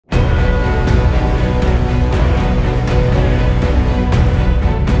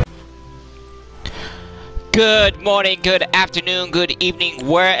Good morning, good afternoon, good evening,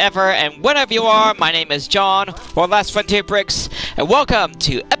 wherever and whenever you are. My name is John, or Last Frontier Bricks, and welcome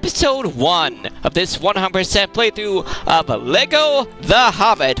to episode 1 of this 100% playthrough of LEGO The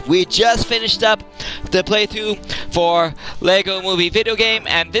Hobbit. We just finished up the playthrough for LEGO Movie video game,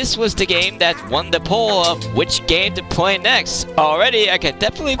 and this was the game that won the poll of which game to play next. Already, I can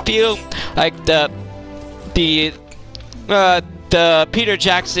definitely feel like the Peter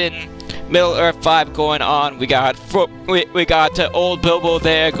Jackson Middle-earth vibe going on. We got old Bilbo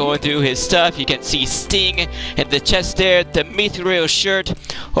there going through his stuff. You can see Sting in the chest there, the Mithril shirt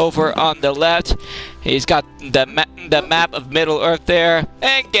over on the left. He's got the map of Middle-earth there,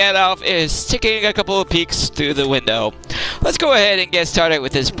 and Gandalf is taking a couple of peeks through the window. Let's go ahead and get started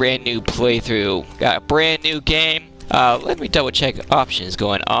with this brand new playthrough. Got a brand new game. Let me double check options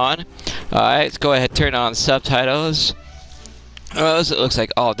going on. Alright, let's go ahead and turn on subtitles. Well, it looks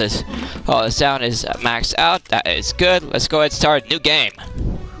like all the sound is maxed out. That is good. Let's go ahead and start a new game.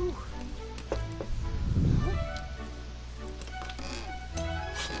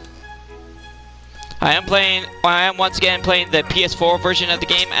 I am once again playing the PS4 version of the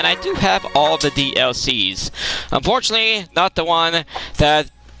game, and I do have all the DLCs. Unfortunately, not the one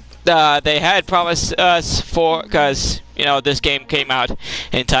that they had promised us for, because you know this game came out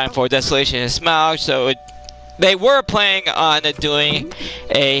in time for Desolation and Smaug, so they were planning on doing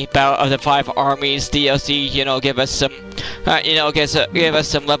a Battle of the Five Armies DLC, you know, give us some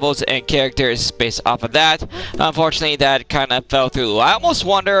levels and characters based off of that. Unfortunately, that kind of fell through. I almost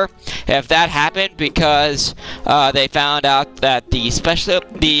wonder if that happened because they found out that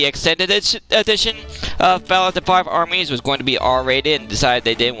the extended edition of Battle of the Five Armies was going to be R-rated and decided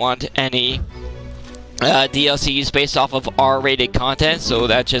they didn't want any DLCs based off of R-rated content, so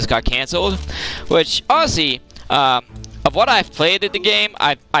that just got canceled. Which honestly, of what I've played in the game,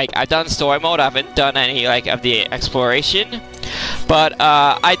 I've done story mode. I haven't done any of the exploration, but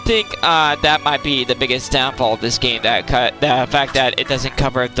I think that might be the biggest downfall of this game. The fact that it doesn't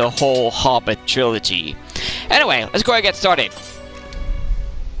cover the whole Hobbit trilogy. Anyway, let's go ahead and get started.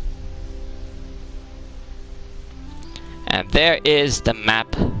 And there is the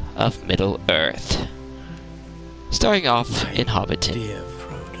map of Middle-earth. Starting off in Hobbiton. Dear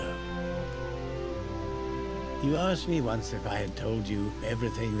Frodo, you asked me once if I had told you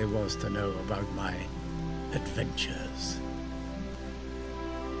everything there was to know about my adventures.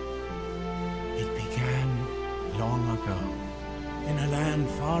 It began long ago, in a land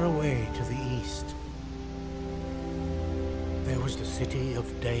far away to the east. There was the city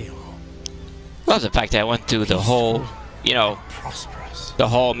of Dale. Love the fact that I went through the whole, you know, prosperous. The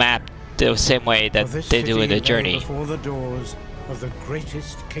whole map the same way that they do in the journey. Before the doors of the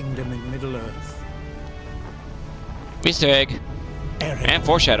greatest kingdom in Middle-earth. Easter egg. And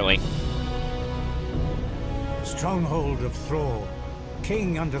foreshadowing. Stronghold of Thrall,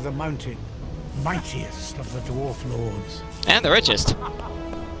 king under the mountain, mightiest of the dwarf lords. And the richest.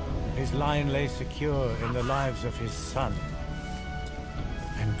 His line lay secure in the lives of his son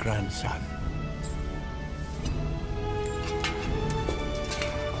and grandson.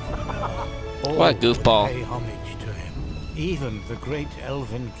 What a goofball. Pay homage to him, even the great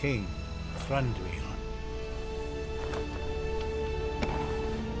elven king, Thranduil.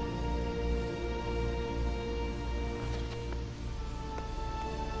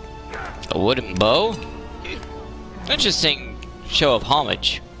 A wooden bow? Interesting show of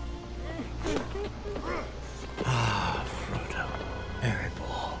homage. Ah, Frodo,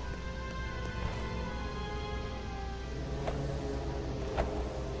 Erebor.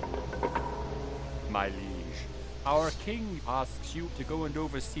 My liege, our king asks you to go and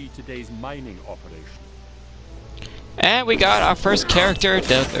oversee today's mining operation. And we got our first character,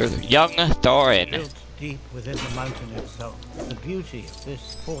 the young Thorin. Built deep within the mountain itself, the beauty of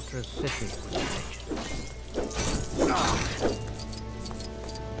this fortress city was legend.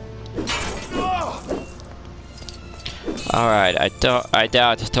 Alright, I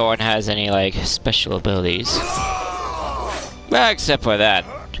doubt Thorin has any special abilities. Well, except for that.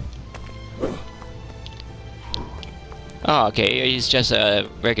 Oh, okay, he's just a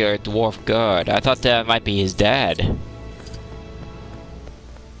regular dwarf guard. I thought that might be his dad.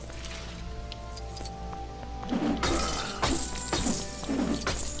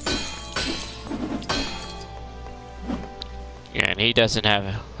 Yeah, and he doesn't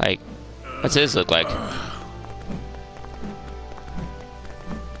have, what's his look like?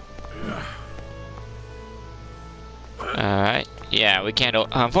 Alright, yeah, we can't,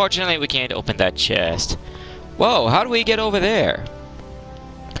 unfortunately we can't open that chest. Whoa, how do we get over there?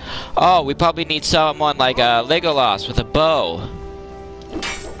 Oh, we probably need someone like Legolas with a bow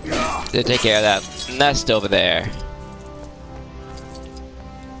to take care of that. nest over there.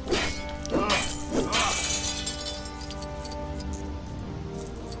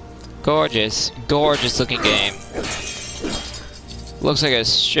 Gorgeous, gorgeous looking game. Looks like it's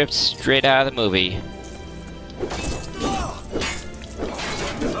stripped straight out of the movie.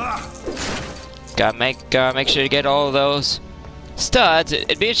 Gotta make sure to get all of those studs.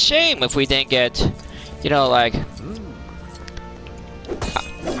 It'd be a shame if we didn't get, you know, like,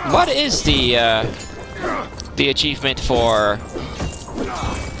 what is the achievement for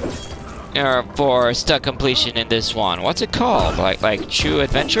stud completion in this one? What's it called? Like true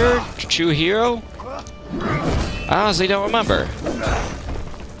adventure, true hero? I honestly don't remember.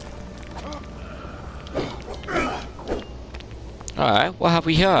 Alright, what have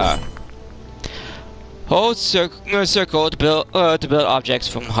we here? Hold circle to build objects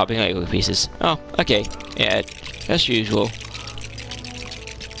from hopping Lego pieces. Oh, okay. Yeah, as usual.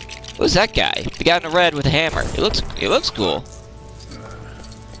 Who's that guy? The guy in the red with the hammer. He looks cool.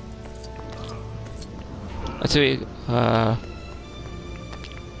 Let's see. Can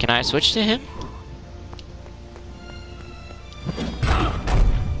I switch to him?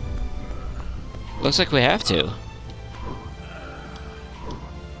 Looks like we have to.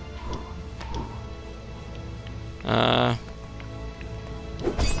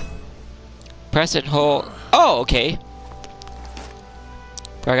 Press and hold. Oh, okay.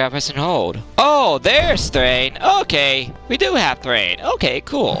 I gotta press and hold. Oh, there's Thrain. Okay, we do have Thrain. Okay,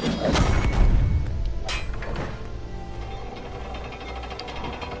 cool.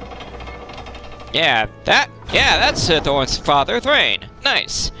 Yeah, that's Thorn's father, Thrain.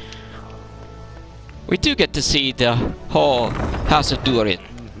 Nice. We do get to see the whole House of Durin.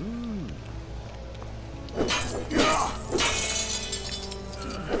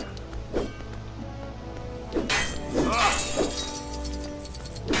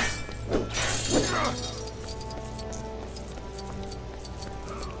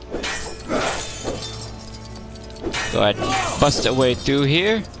 Go ahead and bust our way through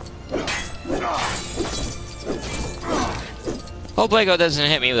here. Hope Lego doesn't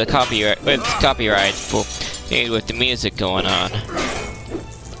hit me with a copyright with the music going on.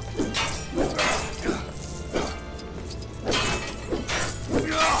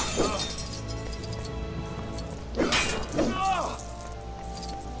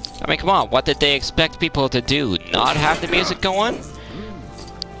 I mean, come on, what did they expect people to do? Not have the music going?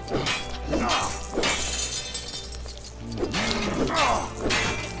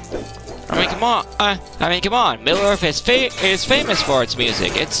 I mean, come on. Middle-earth is famous for its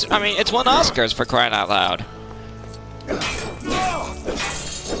music. It's won Oscars for crying out loud.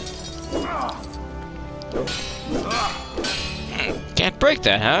 Can't break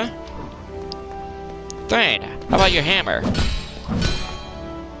that, huh? Thrain, how about your hammer?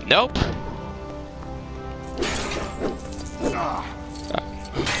 Nope.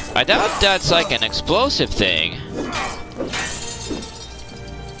 I doubt that's like an explosive thing.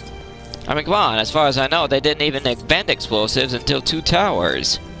 I mean, come on, as far as I know, they didn't even invent explosives until Two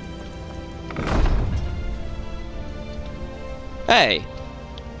Towers. Hey!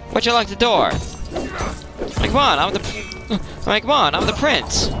 Why'd you lock the door? I mean, come on, I'm the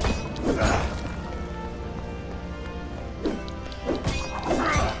prince!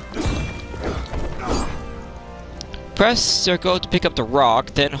 Press circle to pick up the rock,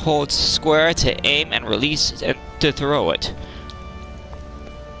 then hold square to aim and release and to throw it.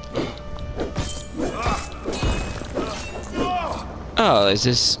 Oh, is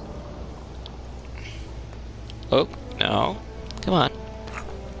this... Oh, no. Come on.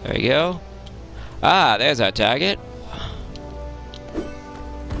 There we go. Ah, there's our target.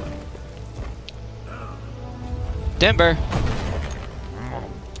 Timber.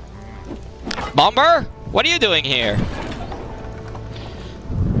 Bomber? What are you doing here?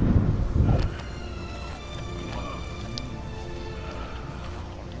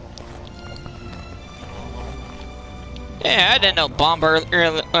 Yeah, I didn't know Bomber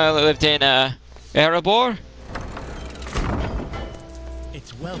lived in Erebor.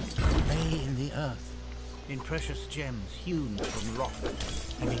 Its wealth lay in the earth, in precious gems hewn from rock,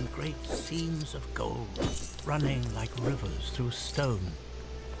 and in great seams of gold, running like rivers through stone.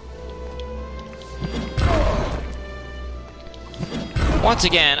 Once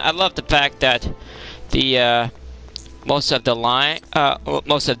again, I love the fact that the most of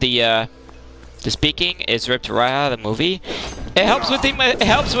the speaking is ripped right out of the movie. It helps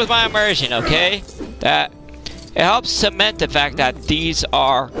with my immersion, okay? That it helps cement the fact that these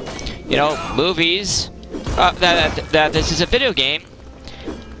are, you know, movies. That this is a video game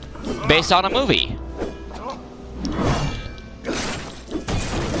based on a movie.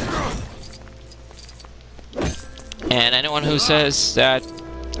 And anyone who says that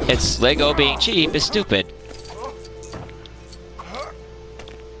it's Lego being cheap is stupid.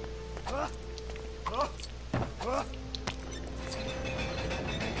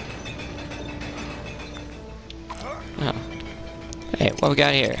 Oh. Hey, what we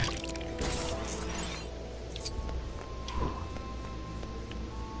got here?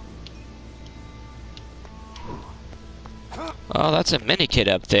 Oh, that's a mini kit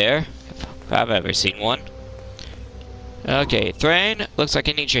up there, if I've ever seen one. Okay, Thrain, looks like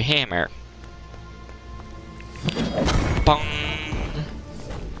I need your hammer. Bong!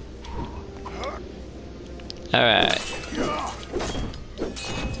 Alright.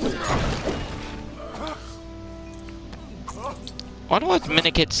 Wonder what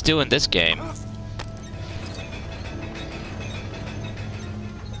minikits do in this game.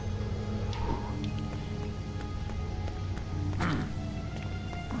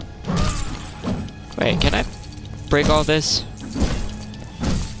 Wait, can I break all this?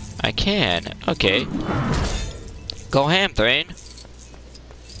 I can. Okay. Go ham, Thrain.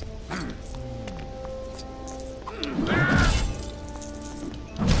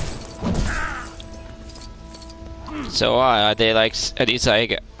 So are they like? Are these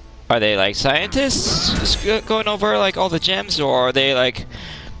like? Are they like scientists just going over like all the gems, or are they like?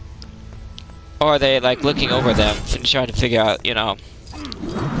 Or are they like looking over them and trying to figure out, you know?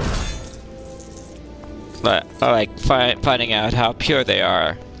 But like finding out how pure they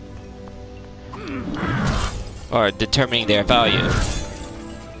are, or determining their value.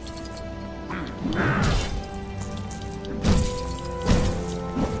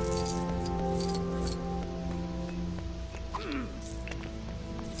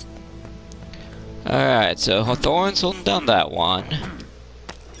 Alright, so Thorn's holding down that one.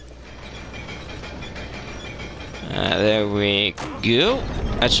 There we go.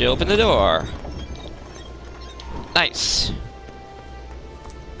 That should open the door. Nice.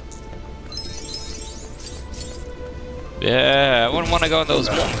 Yeah, I wouldn't want to go in those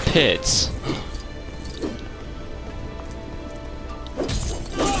molten pits.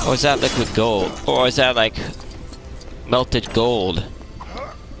 Or is that liquid gold? Or is that like melted gold?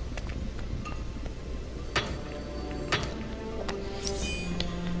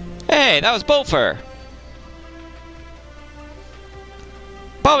 Hey, that was Bolfer!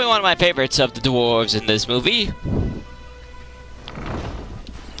 Probably one of my favorites of the dwarves in this movie.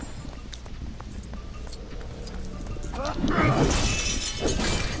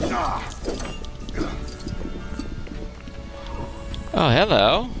 Oh,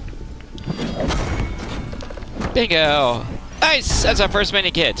 hello. Bingo! Nice! That's our first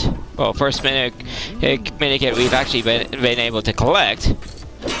mini-kit. Well, first mini-kit we've actually been able to collect.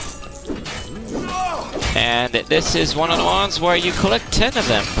 And this is one of the ones where you collect 10 of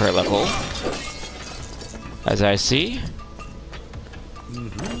them per level. As I see.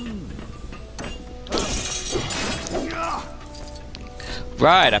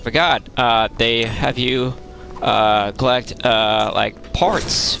 Right, I forgot. They have you collect like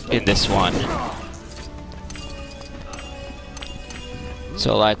parts in this one.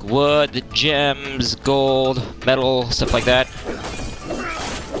 So like wood, gems, gold, metal, stuff like that.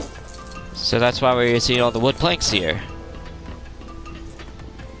 So that's why we're seeing all the wood planks here.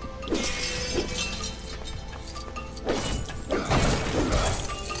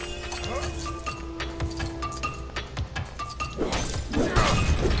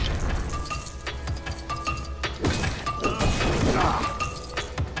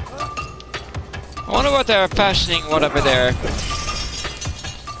 I wonder what they're fashioning, whatever they're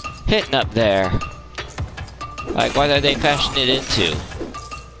hitting up there. Like, what are they fashioning it into?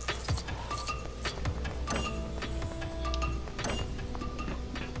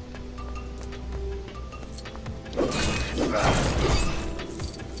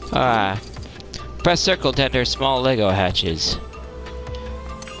 Press circle to enter small Lego hatches.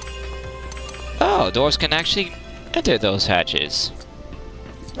 Oh, doors can actually enter those hatches.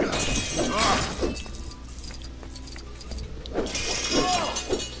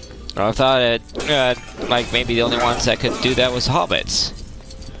 I thought it, like maybe the only ones that could do that was hobbits.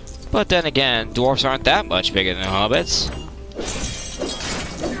 But then again, dwarves aren't that much bigger than hobbits.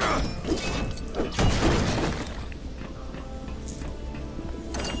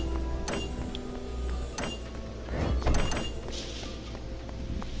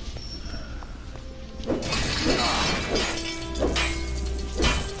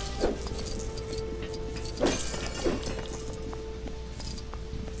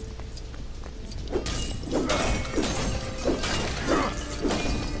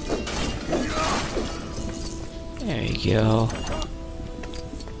 There you go.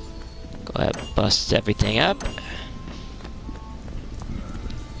 Go ahead and bust everything up.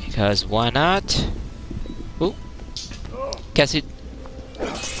 Because why not? Ooh. Guess he...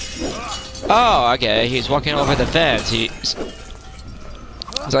 Oh, okay. He's walking over the fence. He's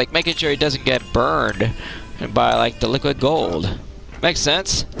like making sure he doesn't get burned by like the liquid gold. Makes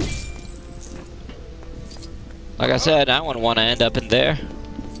sense. Like I said, I wouldn't want to end up in there.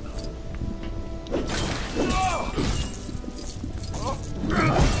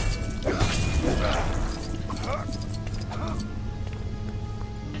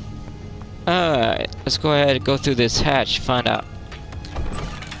 Alright, let's go ahead and go through this hatch, find out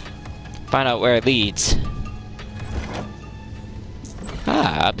where it leads.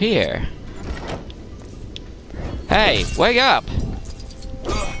 Ah, up here. Hey, wake up!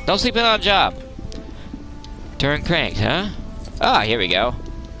 Don't sleep in on a job. Turn cranked, huh? Ah, here we go.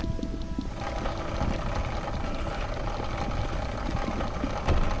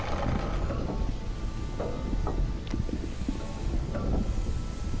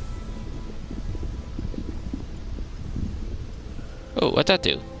 Oh, what'd that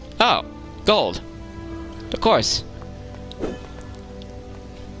do? Oh, gold. Of course.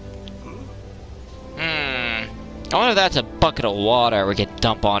 I wonder if that's a bucket of water we can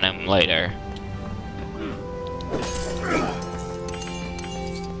dump on him later.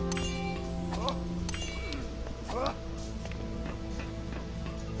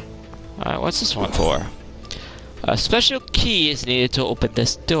 Alright, what's this one for? A special key is needed to open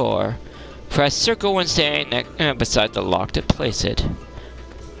this door. Press circle when standing beside the lock to place it.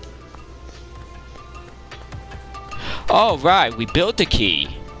 Oh, right, we built the key.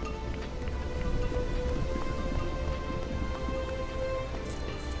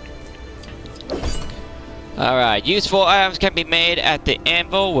 Alright, useful items can be made at the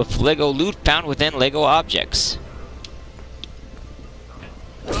anvil with Lego loot found within Lego objects.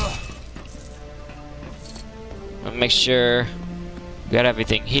 I'll make sure we got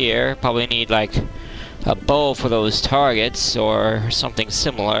everything here. Probably need like a bow for those targets or something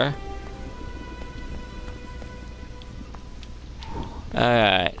similar.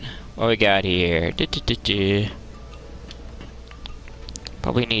 Alright, what we got here?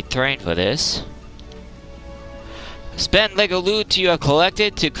 Probably need terrain for this. Spend Lego loot you have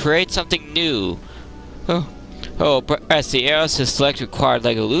collected to create something new. Press the arrows to select required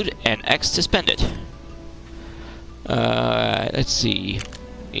Lego loot and X to spend it. Let's see.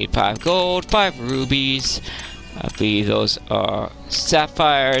 Need 5 gold, 5 rubies. I believe those are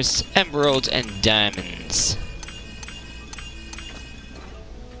sapphires, emeralds, and diamonds.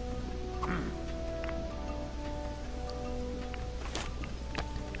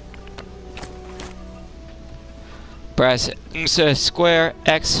 Press square,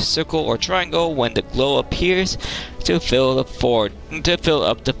 X, circle, or triangle when the glow appears to fill up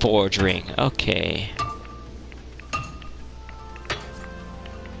the forge ring. Okay.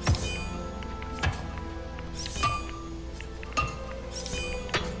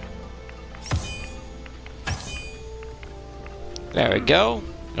 There we go.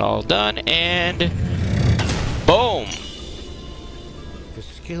 All done, and boom! The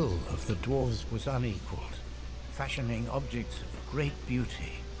skill of the dwarves was unequaled, fashioning objects of great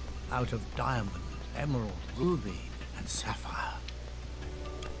beauty out of diamond, emerald, ruby, and sapphire.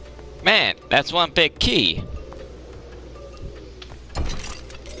 Man, that's one big key.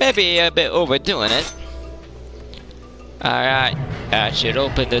 Maybe a bit overdoing it. Alright, that should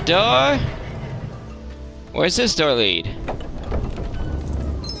open the door. Where's this door lead?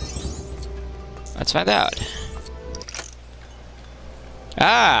 Let's find out.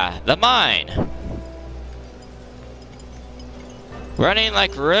 Ah, the mine. Running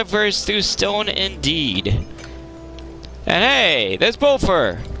like rivers through stone indeed. And hey, there's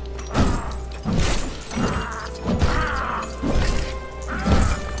Bolfer.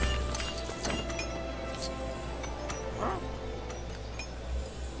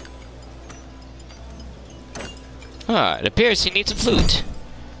 It appears he needs a flute.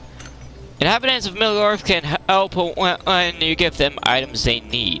 Inhabitants of Middle-earth can help when you give them items they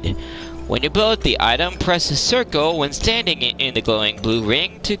need. When you build the item, press a circle when standing in the glowing blue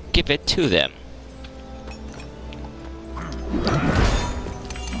ring to give it to them.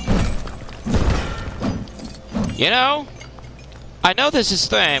 You know, I know this is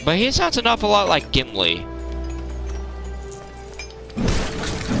Thran, but he sounds an awful lot like Gimli.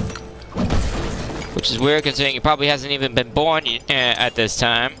 Which is weird considering he probably hasn't even been born at this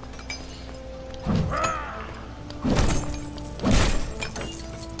time.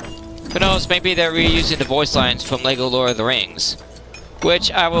 Who knows, maybe they're reusing the voice lines from LEGO Lord of the Rings. Which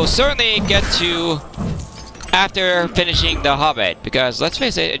I will certainly get to after finishing The Hobbit. Because, let's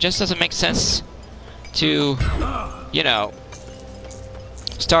face it, it just doesn't make sense to, you know,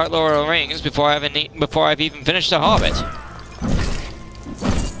 start Lord of the Rings before I've even finished The Hobbit.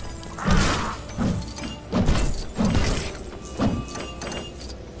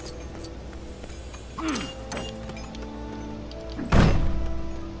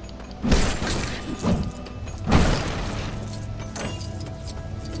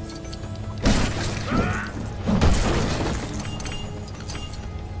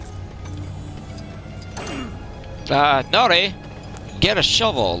 Nori, get a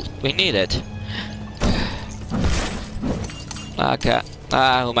shovel. We need it. Okay. Who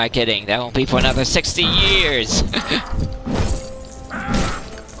am I kidding? That won't be for another 60 years.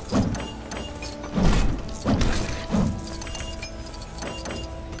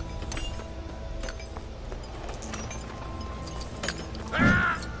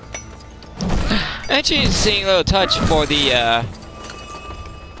 Actually, seeing a little touch for the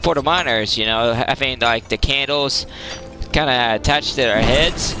miners, you know, having like the candles kind of attached to their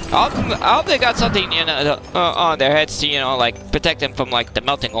heads. I hope they got something, you know, on their heads to, you know, like protect them from like the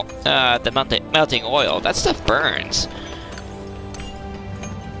melting oil. That stuff burns.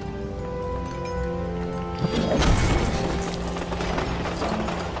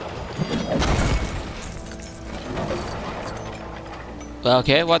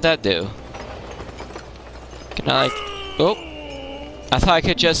 Okay, what'd that do? Can I like... Oh! I thought I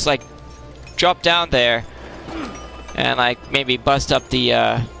could just like drop down there and like maybe bust up the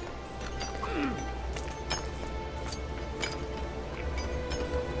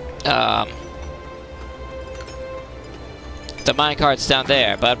minecarts down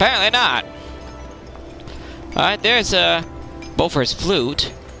there, but apparently not. Alright, there's Beaufort's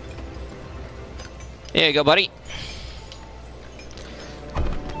flute. Here you go, buddy.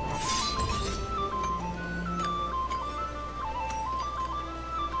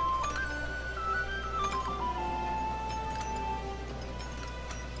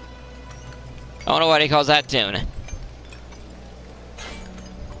 I don't know what he calls that tune.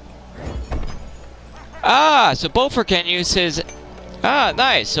 Ah, so Beaufort can use his... Ah,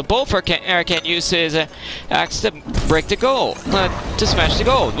 nice. So Beaufort can use his axe to break the gold. To smash the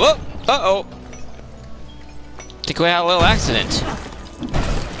gold. Whoop! Uh-oh. Think we had a little accident.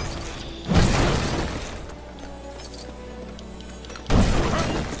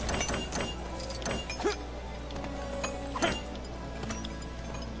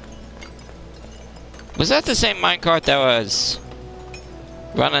 Was that the same minecart that was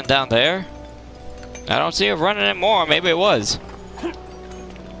running down there? I don't see it running anymore. Maybe it was.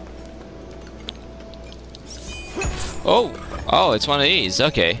 Oh! Oh, it's one of these.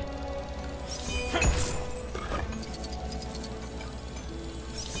 Okay.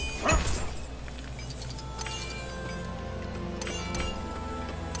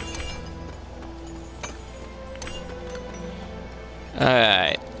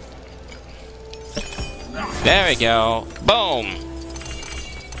 Alright. There we go. Boom!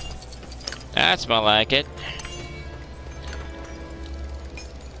 That's more like it.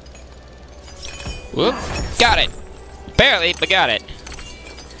 Whoop! Got it! Barely, but got it.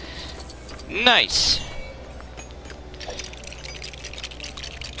 Nice!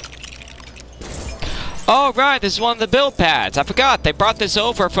 Oh, right, this is one of the build pads. I forgot, they brought this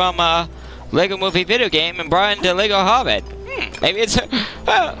over from Lego Movie video game and brought it into Lego Hobbit. Maybe it's a...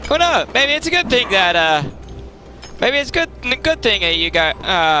 who knows? Maybe it's a good thing that, maybe it's a good thing that you got,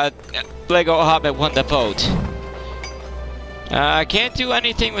 Lego Hobbit won the vote. I can't do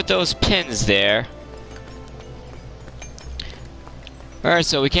anything with those pins there. Alright,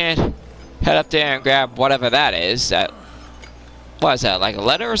 so we can't head up there and grab whatever that is. What is that, like a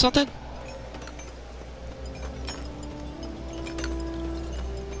letter or something?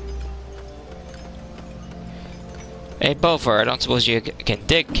 Hey, Beaufort, I don't suppose you can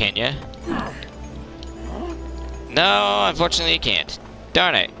dig, can you? No, unfortunately you can't.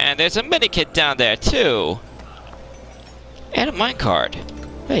 Darn it. And there's a medikit down there, too. And a minecart.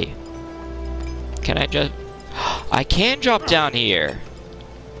 Hey. Can I just... I can drop down here.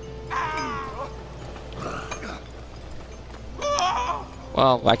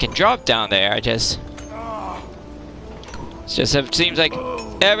 Well, I can drop down there, it just it seems like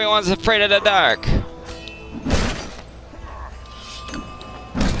everyone's afraid of the dark.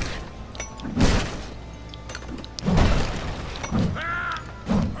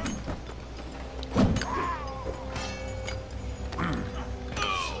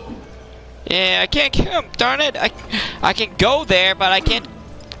 Yeah, I can't kill him, darn it. I can go there, but I can't,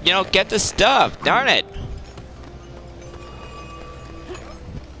 you know, get the stuff. Darn it.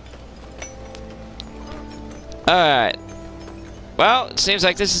 Alright. Well, it seems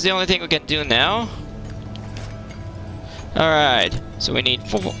like this is the only thing we can do now. Alright. So we need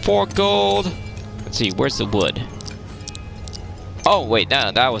four gold. Let's see, where's the wood? Oh, wait,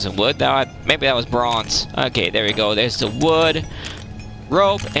 no, that wasn't wood. Maybe that was bronze. Okay, there we go. There's the wood,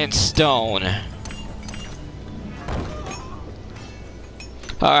 rope, and stone.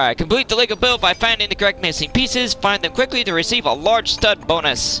 Alright, complete the Lego build by finding the correct missing pieces. Find them quickly to receive a large stud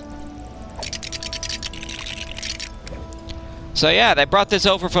bonus. So yeah, they brought this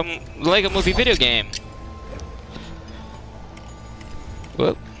over from the Lego Movie video game.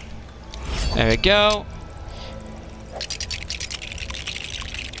 Whoop. There we go.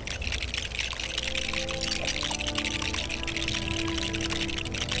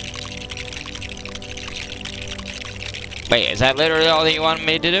 Wait, is that literally all that you wanted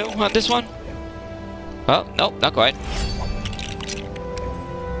me to do on this one? Well, nope, not quite.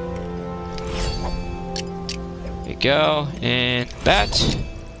 There we go, and that.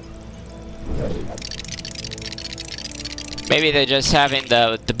 Maybe they're just having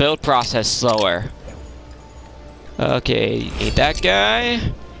the build process slower. Okay, you need that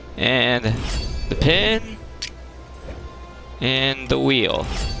guy, and the pin, and the wheel.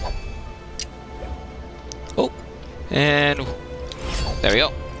 Oh, and there we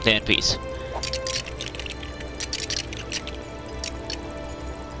go, stand piece.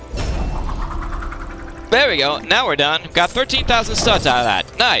 There we go, now we're done. Got 13,000 studs out of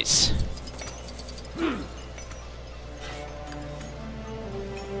that. Nice.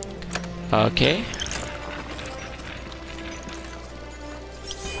 Okay.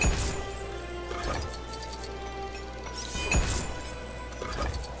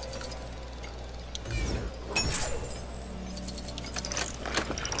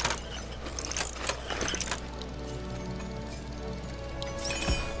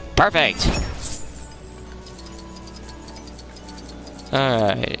 Perfect.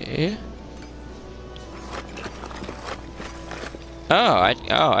 Alright.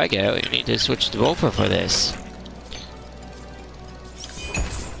 Oh, I get it. We need to switch to Volper for this.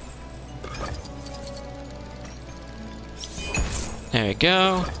 There we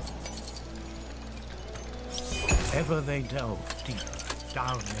go. Ever they delve deep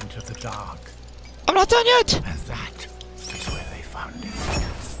down into the dark. I'm not done yet! And that is where they found it.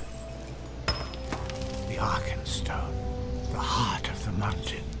 The Arkenstone, the heart of the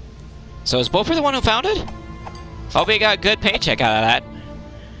mountain. So is Volper the one who found it? Hope he got a good paycheck out of that.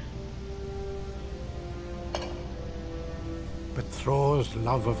 But Thror's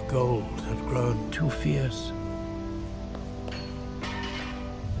love of gold had grown too fierce.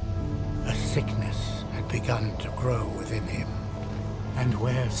 A sickness had begun to grow within him. And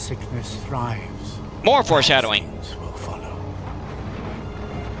where sickness thrives, More foreshadowing. things will follow.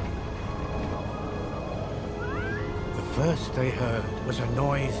 The first they heard was a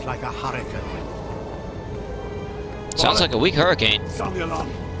noise like a hurricane. Sounds like a weak hurricane. Sound the alarm.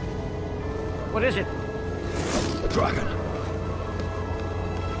 What is it? Dragon!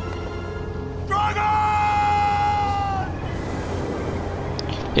 Dragon!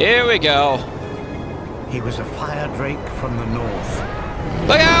 Here we go. He was a fire drake from the north.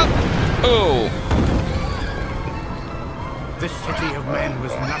 Look out! Ooh. This city of men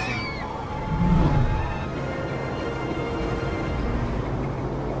was nothing.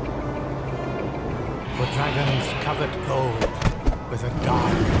 For dragons covered gold with a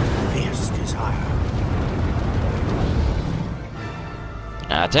dark and fierce desire.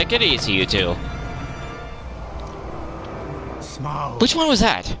 Now take it easy, you two. Smaug Which one was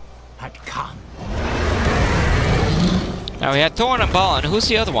that? had come. Now we had Thorn and Balin. Who's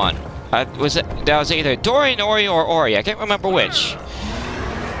the other one? That was either Dory, Nori, or Ori. I can't remember which.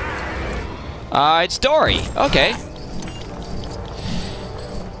 It's Dory. Okay.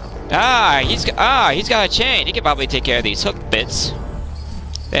 He's got a chain. He can probably take care of these hook bits.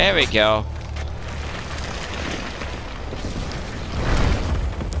 There we go.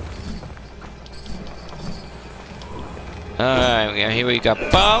 Alright, here we got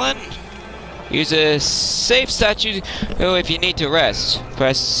Balin. Use a save statue if you need to rest.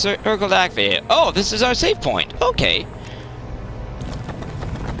 Press circle to activate it. Oh, this is our save point. Okay.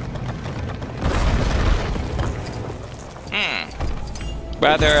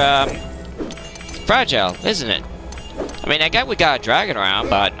 Rather, fragile, isn't it? I mean, I get we got a dragon around,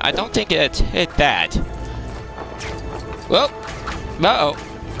 but I don't think it hit that. Well, uh-oh.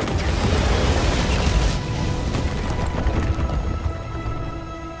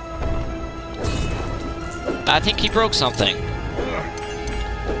 I think he broke something.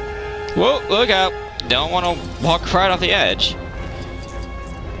 Whoa, look out. Don't want to walk right off the edge.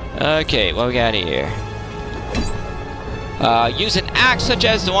 Okay, what we got here? Use an axe such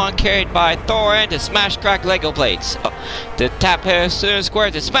as the one carried by Thorin to smash cracked Lego plates. Oh, to tap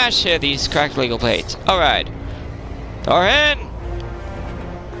square to smash these cracked Lego plates. Alright. Thorin!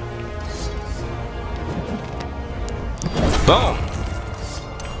 Boom!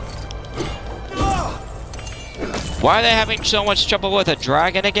 Why are they having so much trouble with a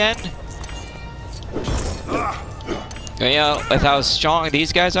dragon again? You know, with how strong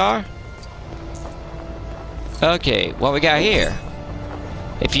these guys are? Okay, what we got here?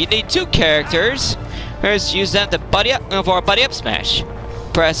 If you need two characters, first use them to buddy up for a buddy up smash.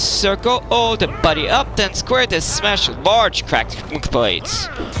 Press circle O to buddy up, then square to smash large cracked plates.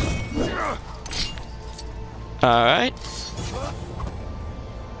 Alright.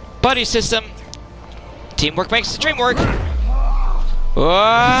 Buddy system. Teamwork makes the dream work.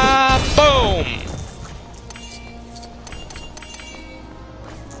 Boom!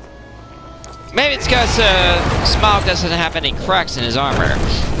 Maybe it's because Smaug doesn't have any cracks in his armor.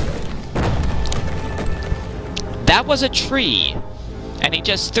 That was a tree, and he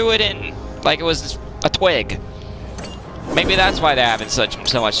just threw it in like it was a twig. Maybe that's why they're having so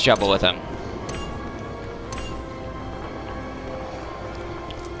much trouble with him.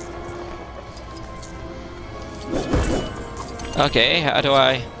 Okay, how do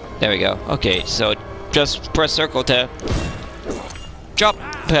I... There we go. Okay, so just press circle to drop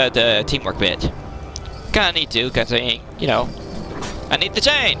the teamwork bit. Kinda need to, because I need the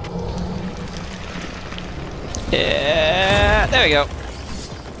chain! Yeah, there we go.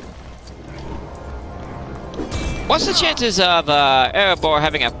 What's the chances of Erebor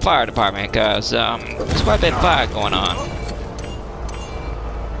having a fire department? Because there's quite a bit of fire going on.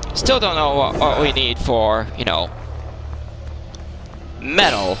 Still don't know what we need for,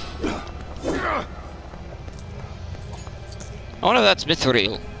 metal. I wonder if that's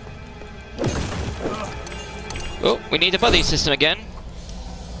mithril. Oh, we need the buddy system again.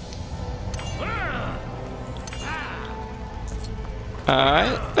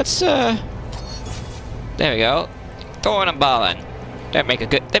 Alright, let's there we go. Thorin and Balin. They make a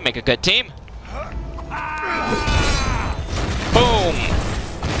good team. Boom!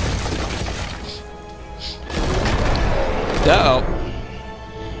 Uh-oh.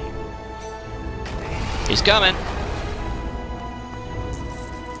 He's coming.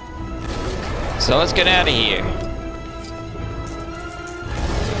 So let's get out of here.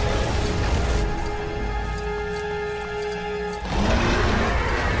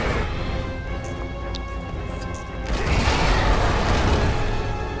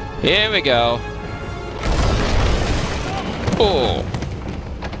 Here we go. Oh.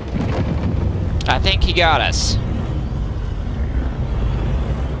 I think he got us.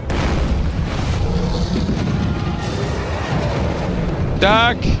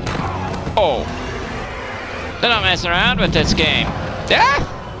 Duck. Oh. They're not messing around with this game.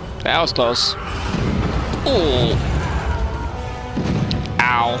 Ah! That was close. Ooh.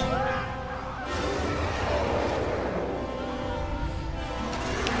 Ow.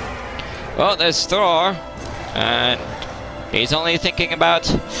 Well, there's Thor. And he's only thinking about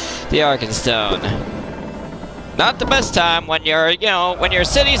the Arkenstone. Not the best time when when your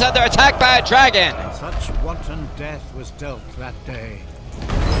city's under attack by a dragon. Such wanton death was dealt that day.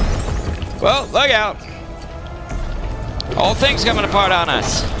 Well, look out. Whole thing's coming apart on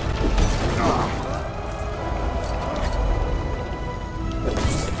us.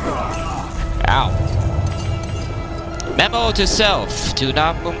 Ow. Memo to self: do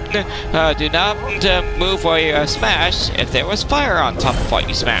not move while you smash if there was fire on top of what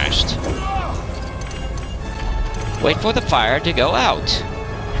you smashed. Wait for the fire to go out.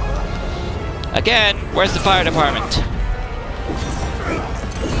 Again, where's the fire department?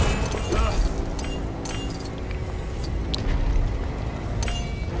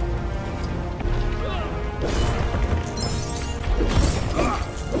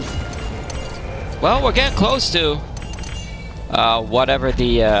 Well, we're getting close to whatever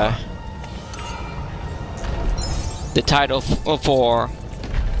the title for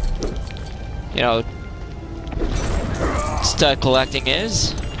stud collecting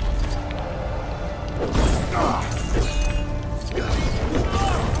is.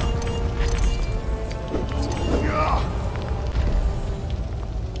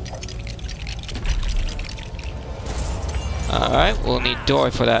 Alright, we'll need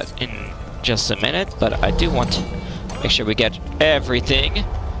Dory for that in just a minute, but I do want to make sure we get everything.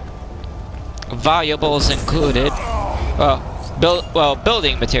 Valuables included.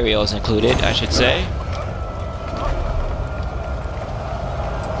 Building materials included, I should say.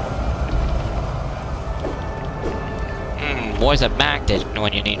 Where's a magnet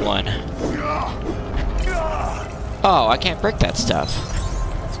when you need one? Oh, I can't break that stuff.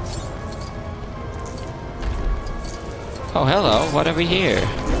 Oh, hello. What have we here?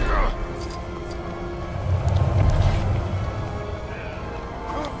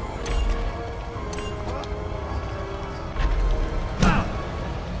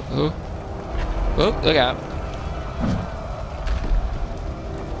 Ooh. Ooh, look out.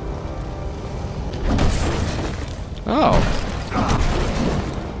 Oh.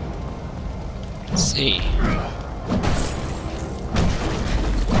 Let's see.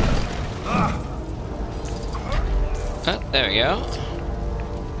 Oh, there we go.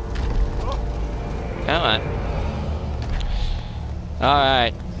 Come on.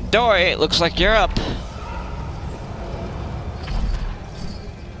 Alright. Dory, it looks like you're up.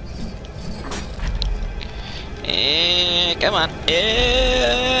 And come on.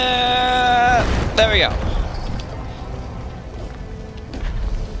 There we go.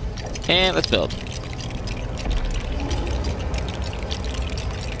 And let's build.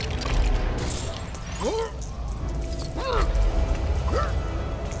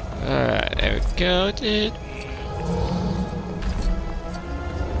 Alright, there we go, dude.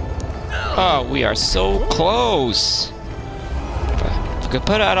 Oh, we are so close. If we could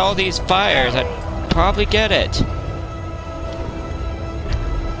put out all these fires, I'd probably get it.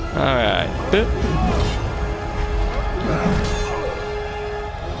 Alright.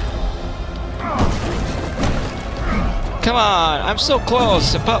 Come on, I'm so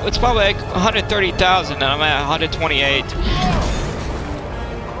close. It's probably like 130,000 and I'm at 128.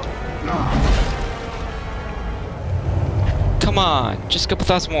 Come on, just a couple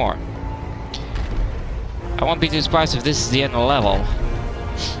thousand more. I won't be too surprised if this is the end of the level.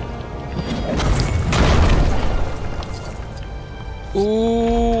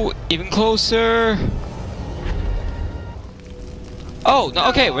 Ooh, even closer. Oh, no,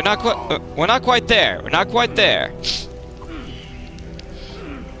 okay, we're not quite there. We're not quite there.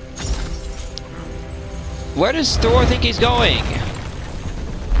 Where does Thor think he's going?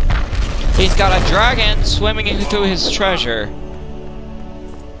 He's got a dragon swimming through his treasure.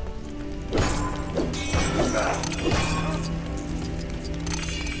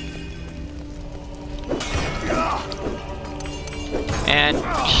 And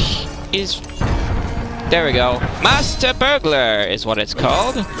he's... There we go. Master Burglar is what it's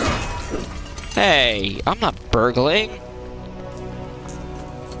called. Hey, I'm not burgling.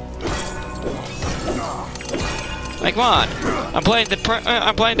 Like, come on. I'm playing the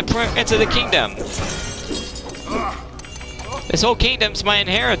Prince of the Kingdom. This whole kingdom's my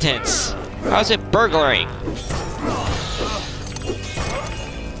inheritance. How's it burglaring?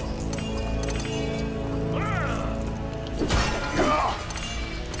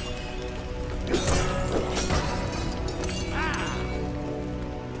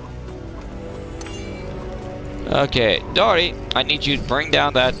 Okay, Dory, I need you to bring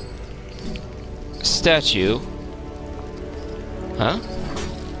down that statue. Huh?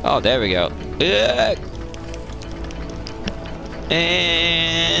 Oh, there we go.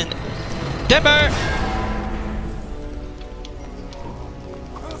 And... timber!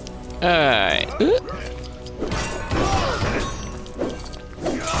 Alright.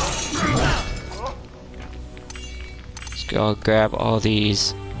 Let's go grab all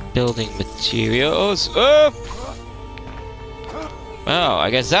these building materials. Oh, I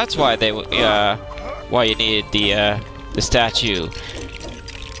guess that's why they why you needed the statue.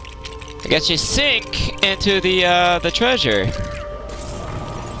 I guess you sink into the treasure.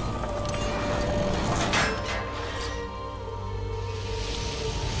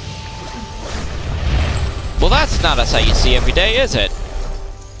 Well, that's not a sight you see every day, is it?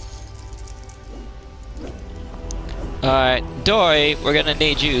 Alright, Dory, we're gonna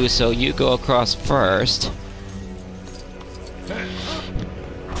need you, so you go across first.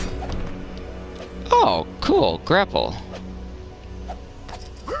 Oh, cool, grapple.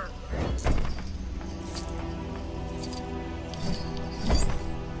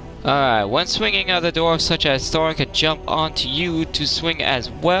 Alright, when swinging other dwarves such as Thor could jump onto you to swing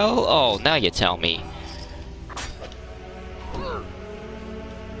as well? Oh, now you tell me.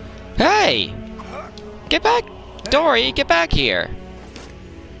 Hey! Get back! Dory, get back here!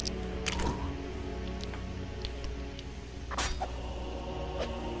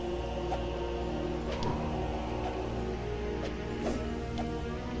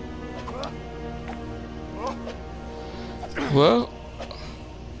 Whoa.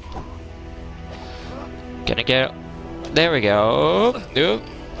 Gonna get... There we go. Oop.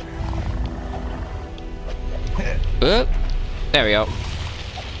 Oop. There we go.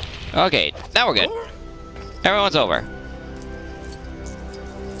 Okay, now we're good. Everyone's over.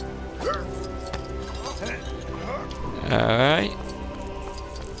 Alright.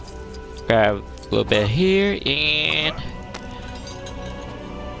 Grab a little bit here and...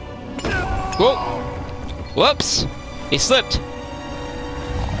 Whoa! Whoops! He slipped!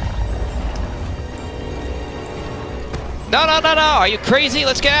 No, no, no, no! Are you crazy?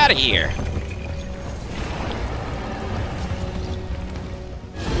 Let's get out of here!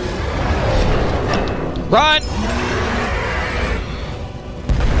 Run!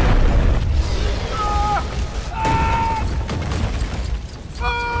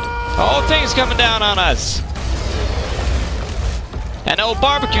 The whole thing's coming down on us. And old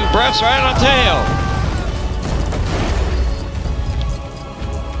barbecue breaths right on tail.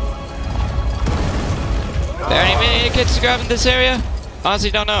 There any mini kids to grab in this area?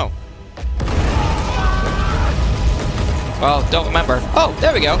 Honestly, don't know. Well, don't remember. Oh,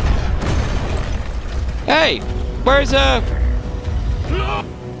 there we go. Hey, where's Erebor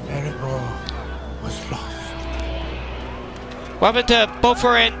was lost. what happened to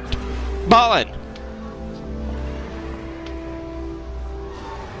Beaufort and Balin?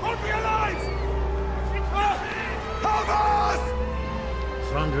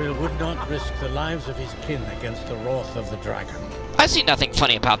 Thranduil would not risk the lives of his kin against the wrath of the dragon. I see nothing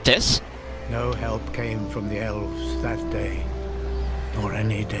funny about this. No help came from the elves that day, nor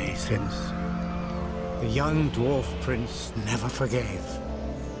any day since. The young dwarf prince never forgave,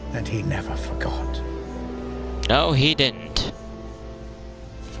 and he never forgot. No, he didn't.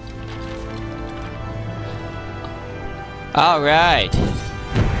 Alright.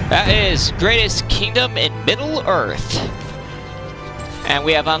 That is greatest kingdom in Middle-earth. And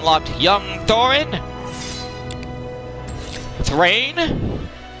we have unlocked young Thorin, Thrain,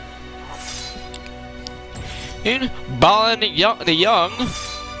 and Balin young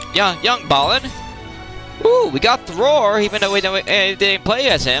Balin. Ooh, we got Thror, even though we didn't play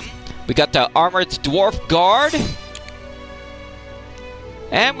as him. We got the Armored Dwarf Guard.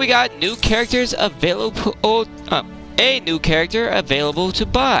 And we got new characters available, a new character available to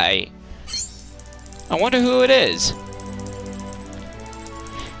buy. I wonder who it is.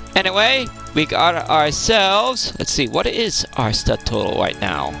 Anyway, we got ourselves, let's see, what is our stud total right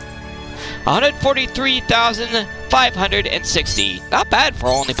now? 143,560. Not bad for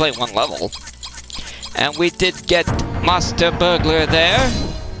only playing one level. And we did get Master Burglar there.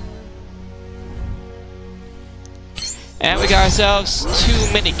 And we got ourselves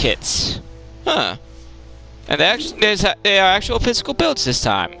 2 mini kits. Huh. And they are actual physical builds this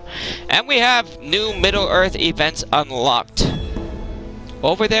time. And we have new Middle-earth events unlocked.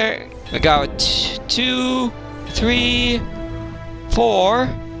 Over there, we got 2, 3, 4,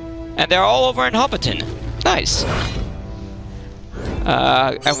 and they're all over in Hobbiton. Nice.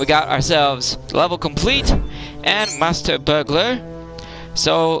 And we got ourselves level complete and Master Burglar.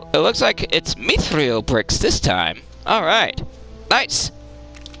 So it looks like it's Mithril bricks this time. Alright. Nice.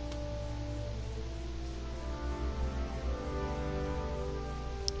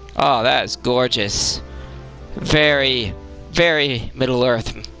 Oh, that is gorgeous. Very, very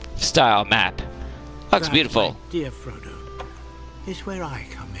Middle-earth style map. Looks That, beautiful. my dear Frodo, is where I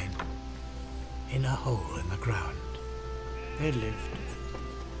come in. In a hole in the ground, there lived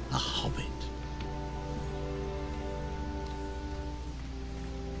a hobbit.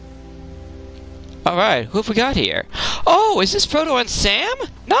 Alright, who have we got here? Oh, is this Frodo and Sam?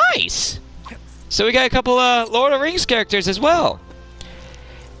 Nice! So we got a couple Lord of the Rings characters as well.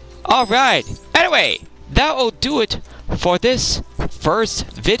 Alright, anyway, that will do it for this first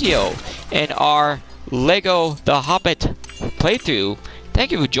video in our Lego The Hobbit playthrough.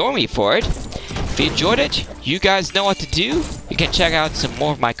 Thank you for joining me for it. If you enjoyed it, you guys know what to do. You can check out some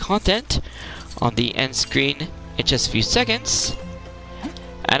more of my content on the end screen in just a few seconds.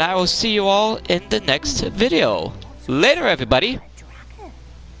 And I will see you all in the next video. Later, everybody!